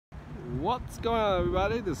What's going on,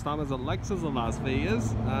 everybody? This time is a Lexus of Las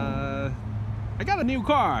Vegas. I got a new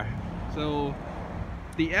car. So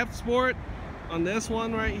the F Sport on this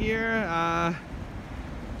one right here,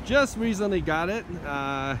 just recently got it,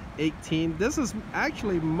 18. This is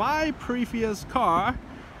actually my previous car.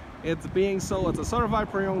 It's being sold. It's a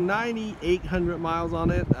certified pre-owned, 9,800 miles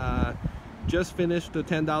on it. Just finished the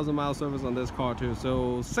 10,000 mile service on this car too.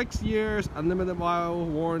 So 6 years unlimited mile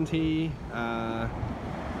warranty.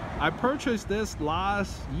 I purchased this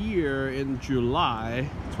last year in July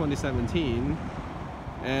 2017,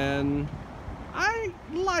 and I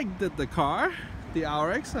liked the car, the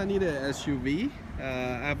RX. I needed an SUV.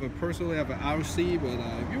 I personally have an RC, but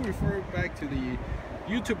if you refer back to the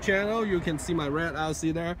YouTube channel, you can see my red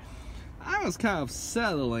RC there. I was kind of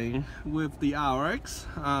settling with the RX.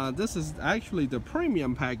 This is actually the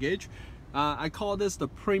premium package. I call this the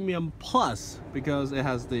Premium Plus because it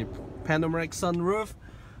has the panoramic sunroof,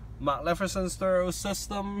 magnificent stereo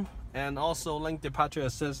system, and also link departure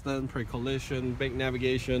assistant, pre-collision, big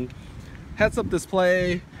navigation, heads-up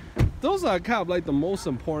display. Those are kind of like the most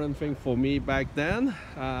important thing for me back then.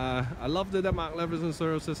 I loved that magnificent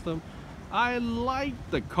stereo system. I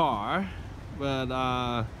liked the car, but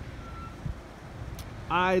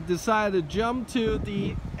I decided to jump to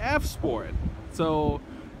the F Sport. So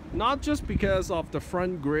not just because of the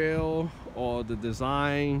front grille or the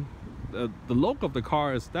design. The look of the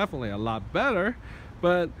car is definitely a lot better,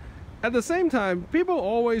 but at the same time, people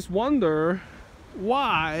always wonder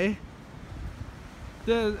why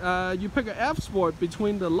you pick an F Sport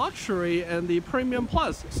between the luxury and the Premium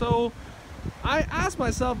Plus. So I asked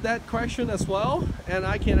myself that question as well, and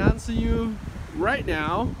I can answer you right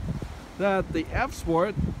now that the F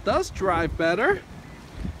Sport does drive better.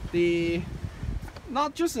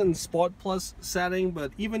 Not just in Sport Plus setting,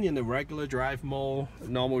 but even in the regular drive mode,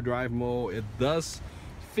 normal drive mode, it does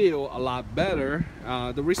feel a lot better.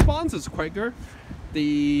 The response is quicker.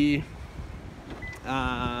 The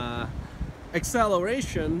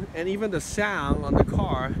acceleration and even the sound on the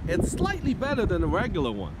car, it's slightly better than the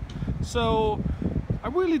regular one. So I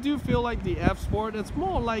really do feel like the F Sport, it's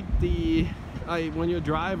more like the, when you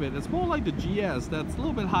drive it, it's more like the GS that's a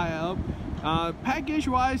little bit higher up. Package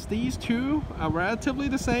wise, these two are relatively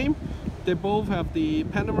the same. They both have the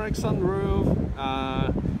panoramic sunroof,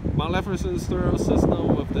 magnificent stereo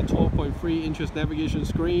system with the 12.3 inches navigation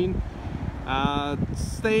screen,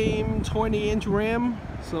 same 20-inch rim.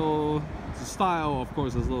 So the style, of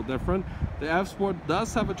course, is a little different. The F Sport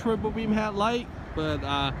does have a triple beam headlight, but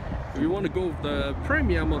if you want to go with the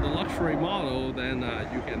premium or the luxury model, then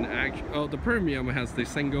you can actually, the premium has the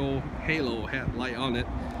single halo headlight on it,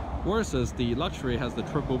 versus the luxury has the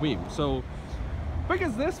triple beam. So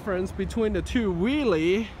biggest difference between the two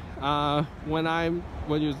really,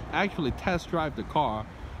 when you actually test drive the car,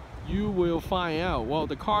 you will find out, well,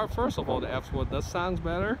 the car, first of all, the F Sport does sound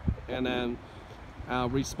better, and then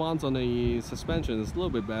response on the suspension is a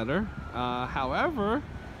little bit better. However,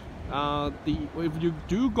 if you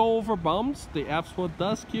do go over bumps, the F Sport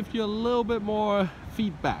does give you a little bit more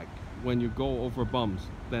feedback when you go over bumps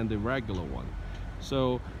than the regular one.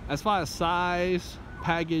 So as far as size,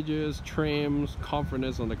 packages, trims,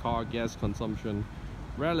 confidence on the car, gas consumption,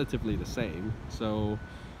 relatively the same. So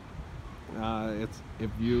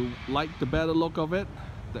if you like the better look of it,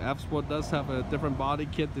 the F Sport does have a different body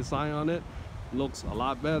kit design on it. Looks a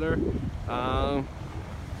lot better.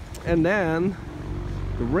 And then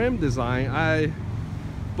the rim design,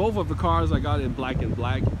 both of the cars I got in black and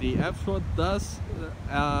black. The F Sport does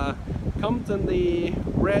comes in the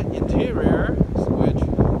red interior, which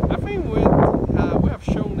I think we have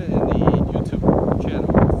shown it in the YouTube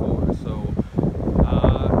channel before. So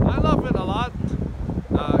I love it a lot,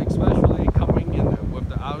 especially coming in with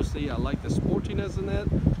the RC. I like the sportiness in it.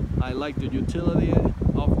 I like the utility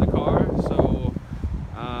of the car. So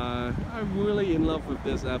I'm really in love with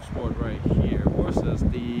this F Sport right here versus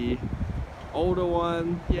the older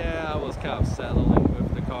one. Yeah, I was kind of settling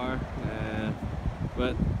with the car,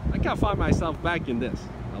 but I can't find myself back in this.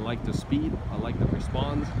 I like the speed, I like the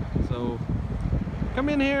response. So come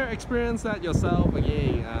in here, experience that yourself.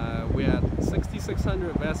 Again, we're at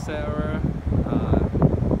 6600 West Sahara,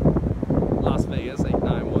 Las Vegas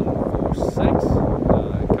 89146.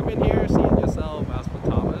 Come in here, see it yourself, ask for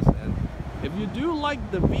Thomas. And if you do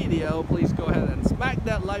like the video, please go ahead and smack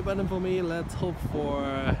that like button for me. Let's hope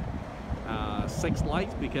for 6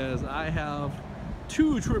 likes, because I have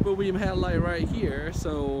 2 triple beam headlight right here.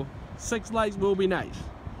 So 6 likes will be nice.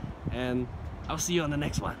 And I'll see you on the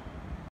next one.